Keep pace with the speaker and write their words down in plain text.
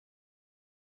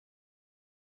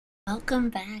Welcome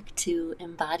back to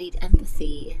Embodied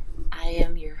Empathy. I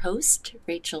am your host,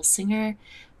 Rachel Singer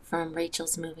from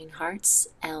Rachel's Moving Hearts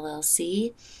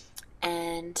LLC,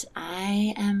 and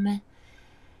I am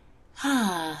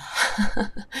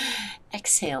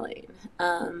exhaling.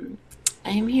 I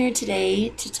am here today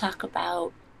to talk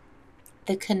about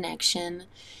the connection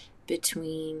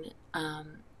between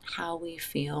how we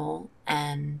feel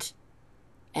and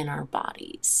our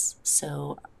bodies.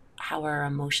 So, how our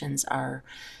emotions are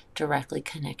directly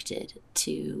connected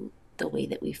to the way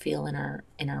that we feel in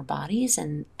our bodies,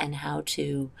 and how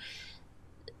to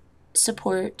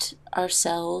support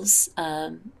ourselves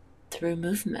through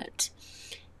movement,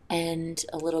 and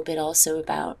a little bit also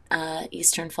about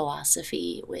Eastern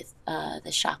philosophy with the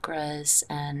chakras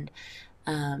and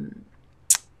um,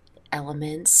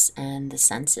 elements and the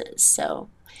senses. So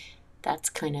that's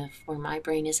kind of where my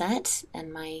brain is at,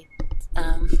 and my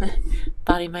um,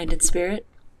 body, mind, and spirit.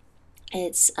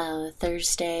 It's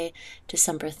Thursday,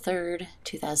 December 3rd,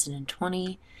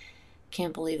 2020.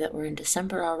 Can't believe that we're in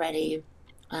December already.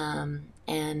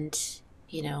 And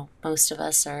most of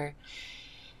us are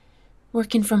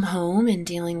working from home and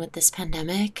dealing with this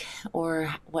pandemic,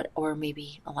 or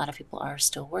maybe a lot of people are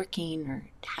still working or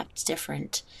have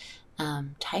different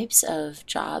types of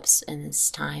jobs in this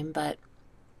time, but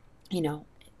you know,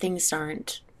 things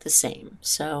aren't the same.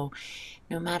 So,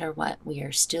 no matter what, we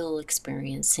are still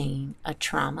experiencing a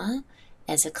trauma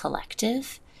as a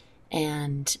collective,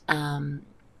 and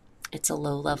it's a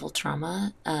low level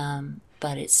trauma,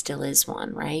 but it still is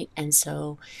one, right? And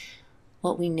so,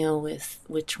 what we know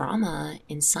with trauma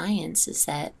in science is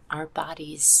that our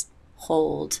bodies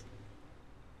hold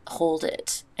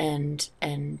it, and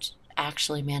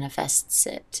actually manifests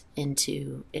it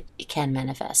can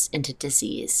manifest into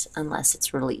disease unless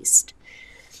it's released.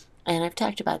 And I've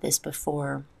talked about this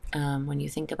before. When you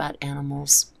think about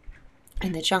animals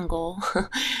in the jungle,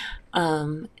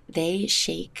 they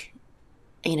shake,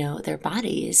 their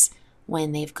bodies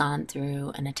when they've gone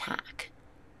through an attack.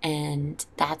 And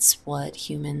that's what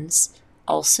humans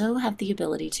also have the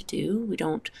ability to do. We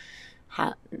don't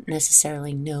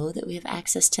necessarily know that we have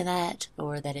access to that,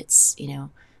 or that it's,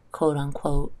 quote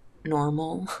unquote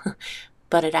normal,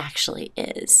 but it actually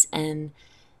is. And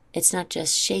it's not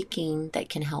just shaking that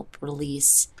can help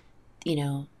release,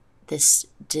 this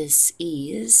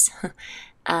dis-ease.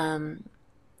 um,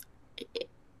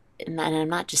 and I'm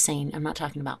not just saying, I'm not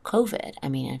talking about COVID. I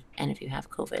mean, and if you have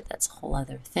COVID, that's a whole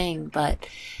other thing. But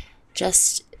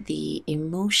just the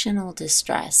emotional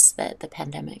distress that the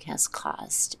pandemic has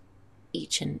caused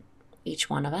each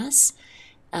one of us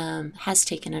has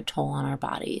taken a toll on our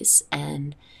bodies.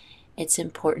 And it's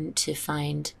important to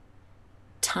find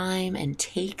time and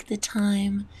take the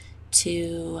time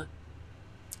to,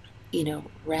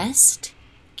 rest,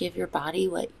 give your body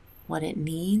what it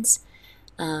needs,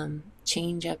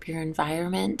 change up your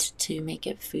environment to make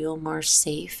it feel more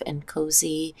safe and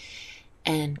cozy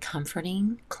and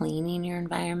comforting. Cleaning your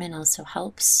environment also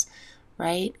helps,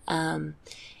 right? And,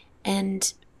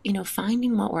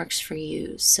 finding what works for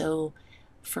you. So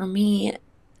for me,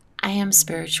 I am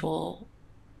spiritual.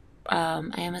 I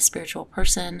am a spiritual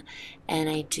person, and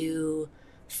I do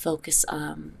focus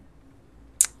and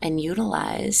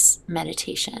utilize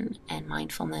meditation and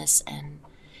mindfulness and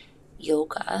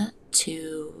yoga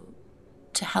to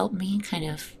help me kind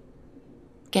of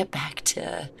get back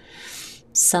to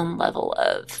some level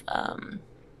of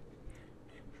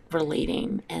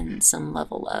relating and some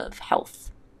level of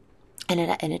health. And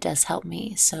it does help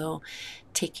me. So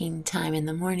taking time in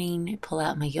the morning, pull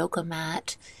out my yoga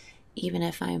mat, even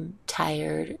if I'm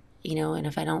tired, and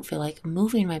if I don't feel like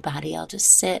moving my body, I'll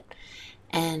just sit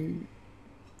and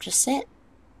just sit,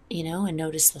 and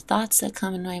notice the thoughts that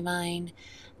come in my mind.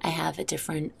 I have a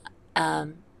different, I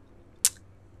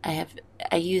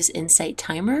use Insight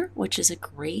Timer, which is a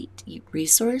great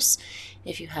resource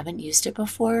if you haven't used it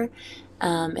before.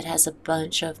 It has a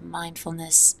bunch of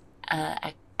mindfulness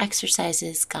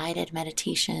exercises, guided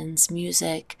meditations,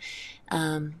 music,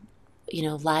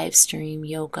 live stream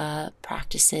yoga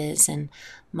practices and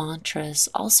mantras,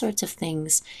 all sorts of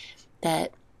things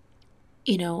that,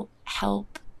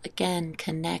 help, again,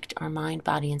 connect our mind,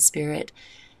 body, and spirit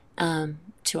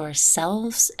to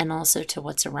ourselves and also to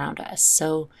what's around us.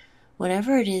 So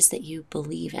whatever it is that you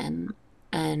believe in,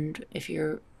 and if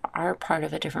you are part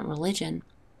of a different religion,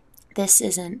 this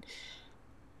isn't,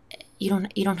 you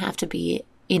don't have to be,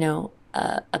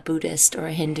 a Buddhist or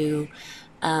a Hindu,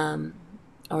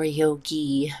 or a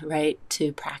yogi, right,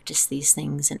 to practice these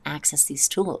things and access these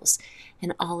tools.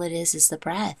 And all it is the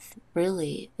breath,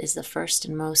 really, is the first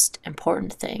and most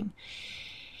important thing.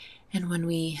 And when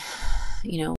we,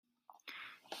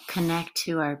 connect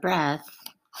to our breath,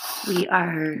 we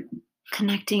are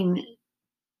connecting,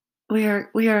 we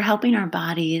are helping our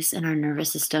bodies and our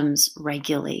nervous systems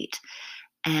regulate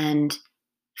and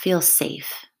feel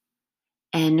safe.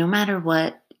 And no matter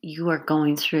what you are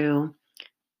going through,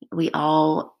 we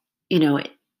all, you know,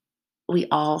 we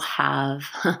all have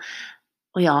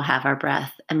we all have our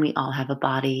breath and we all have a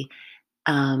body,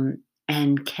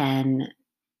 and can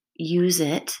use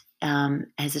it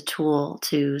as a tool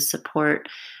to support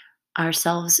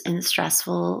ourselves in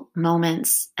stressful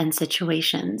moments and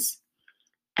situations.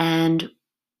 And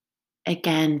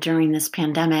again, during this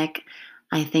pandemic,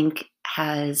 I think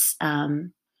has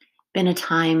been a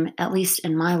time, at least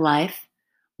in my life,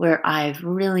 where I've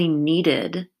really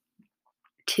needed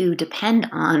to depend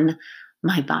on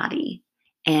my body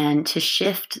and to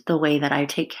shift the way that I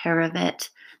take care of it,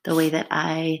 the way that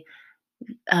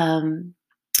um,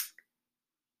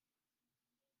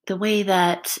 the way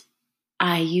that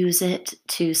I use it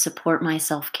to support my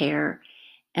self care,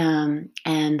 and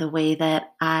the way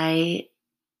that I,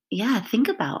 yeah, think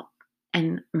about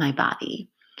and my body.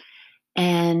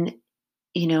 And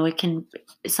it can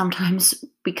sometimes,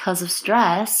 because of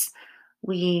stress,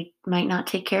 we might not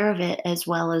take care of it as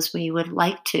well as we would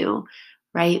like to,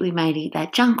 right? We might eat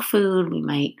that junk food, we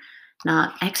might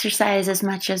not exercise as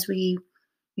much as we,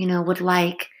 would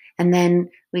like. And then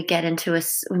we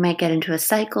might get into a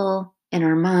cycle in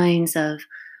our minds of,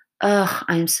 oh,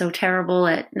 I'm so terrible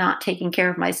at not taking care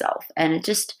of myself. And it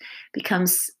just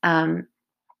becomes, you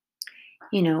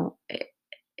know, it,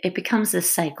 it becomes this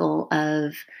cycle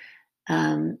of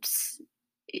um,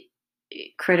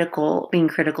 being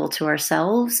critical to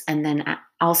ourselves, and then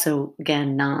also,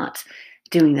 again, not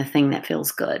doing the thing that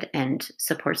feels good and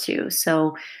supports you.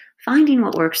 So finding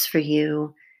what works for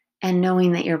you and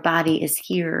knowing that your body is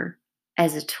here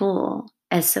as a tool,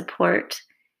 as support,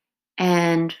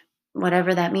 and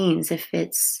whatever that means, if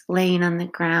it's laying on the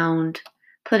ground,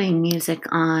 putting music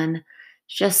on,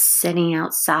 just sitting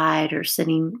outside, or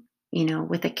sitting,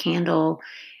 with a candle,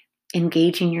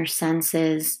 engaging your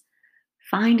senses,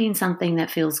 finding something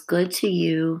that feels good to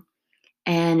you.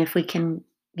 And if we can,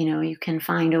 you can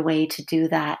find a way to do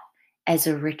that as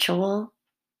a ritual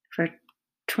for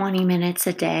 20 minutes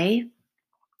a day.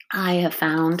 I have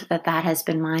found that that has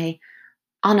been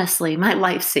honestly, my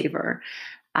lifesaver.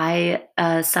 I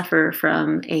suffer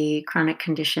from a chronic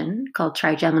condition called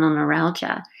trigeminal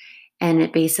neuralgia, and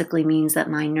it basically means that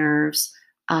my nerves,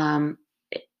 um,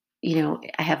 I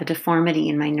have a deformity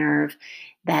in my nerve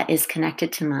that is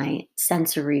connected to my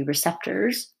sensory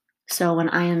receptors. So when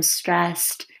I am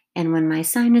stressed and when my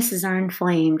sinuses are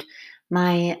inflamed,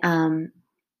 my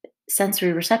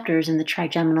sensory receptors in the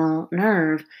trigeminal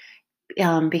nerve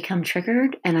become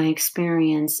triggered, and I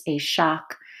experience a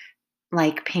shock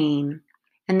like pain.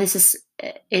 And this is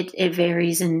it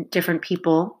varies in different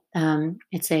people.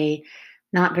 It's a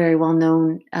not very well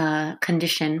known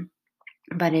condition,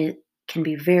 but it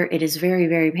is very,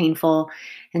 very painful,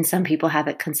 and some people have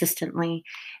it consistently.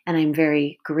 And I'm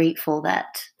very grateful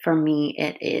that for me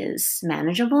it is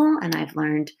manageable, and I've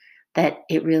learned that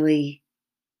it really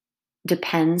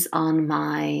depends on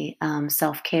my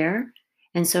self-care.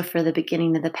 And so for the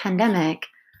beginning of the pandemic,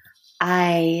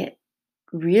 I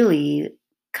really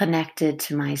connected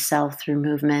to myself through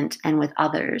movement and with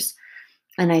others.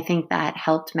 And I think that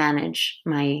helped manage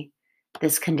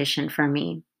this condition for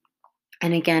me.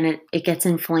 And again, it gets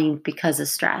inflamed because of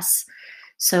stress.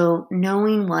 So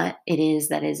knowing what it is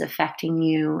that is affecting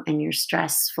you and your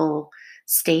stressful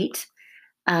state,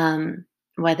 um,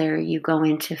 whether you go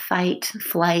into fight,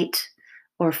 flight,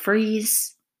 or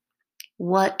freeze,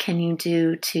 what can you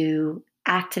do to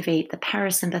activate the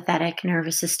parasympathetic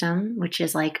nervous system, which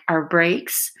is like our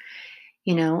brakes,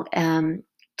 you know, um,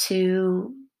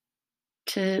 to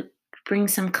to bring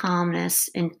some calmness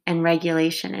and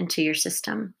regulation into your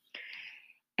system.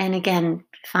 And again,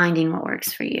 finding what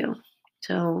works for you.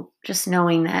 So just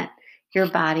knowing that your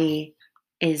body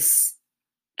is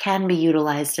can be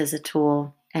utilized as a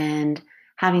tool, and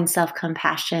having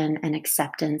self-compassion and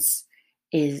acceptance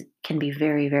is can be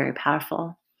very, very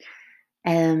powerful.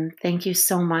 And thank you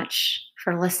so much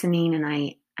for listening. And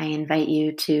I invite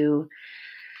you to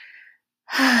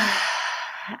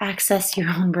access your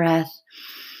own breath,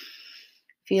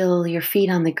 feel your feet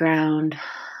on the ground,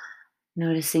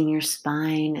 noticing your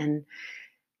spine, and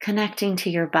connecting to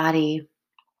your body,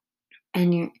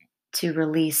 and to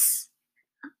release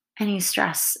any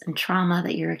stress and trauma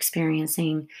that you're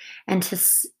experiencing, and to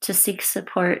seek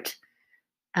support,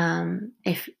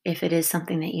 if it is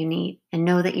something that you need, and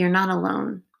know that you're not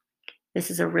alone.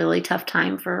 This is a really tough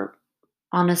time for,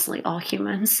 honestly, all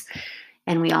humans,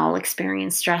 and we all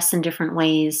experience stress in different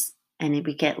ways. and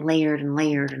we get layered and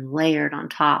layered and layered on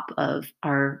top of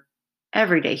our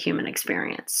everyday human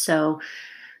experience. So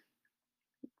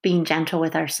being gentle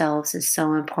with ourselves is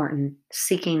so important,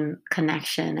 seeking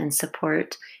connection and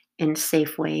support in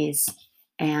safe ways,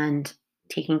 and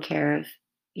taking care of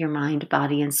your mind,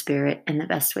 body, and spirit in the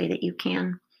best way that you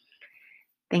can.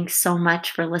 Thanks so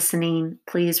much for listening.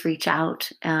 Please reach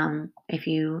out if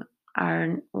you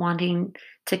are wanting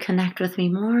to connect with me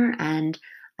more, and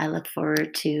I look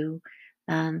forward to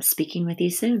speaking with you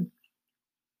soon.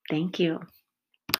 Thank you.